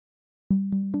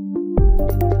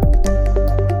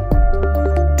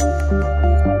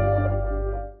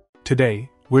Today,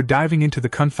 we're diving into the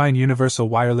KUNFINE Universal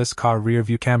Wireless Car Rear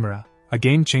View Camera, a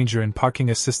game-changer in parking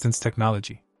assistance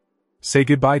technology. Say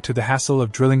goodbye to the hassle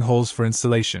of drilling holes for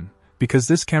installation, because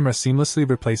this camera seamlessly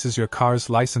replaces your car's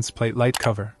license plate light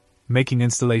cover, making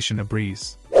installation a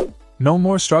breeze. No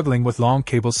more struggling with long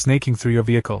cables snaking through your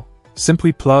vehicle.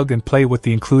 Simply plug and play with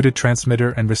the included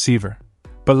transmitter and receiver.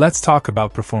 But let's talk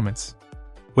about performance.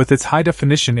 With its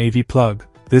high-definition AV plug,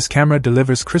 this camera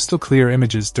delivers crystal-clear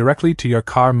images directly to your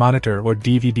car monitor or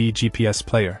DVD GPS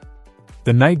player.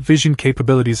 The night vision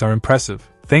capabilities are impressive,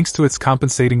 thanks to its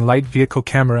compensating light vehicle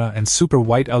camera and super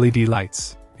white LED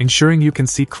lights, ensuring you can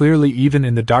see clearly even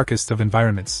in the darkest of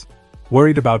environments.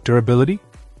 Worried about durability?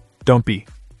 Don't be.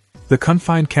 The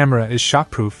KUNFINE camera is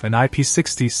shockproof and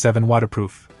IP67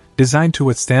 waterproof, designed to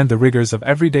withstand the rigors of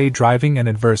everyday driving and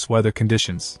adverse weather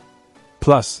conditions.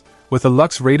 Plus, with a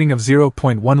lux rating of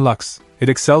 0.1 lux, it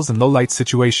excels in low-light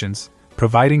situations,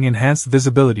 providing enhanced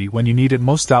visibility when you need it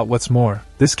most. What's more,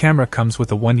 this camera comes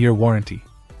with a 1-year warranty,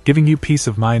 giving you peace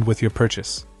of mind with your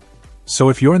purchase. So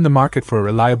if you're in the market for a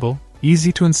reliable,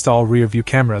 easy-to-install rear-view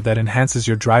camera that enhances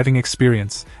your driving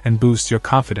experience and boosts your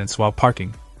confidence while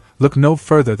parking, look no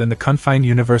further than the KUNFINE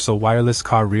Universal Wireless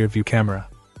Car Rear-View Camera.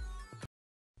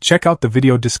 Check out the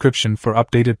video description for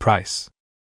updated price.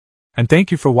 And thank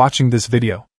you for watching this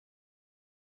video.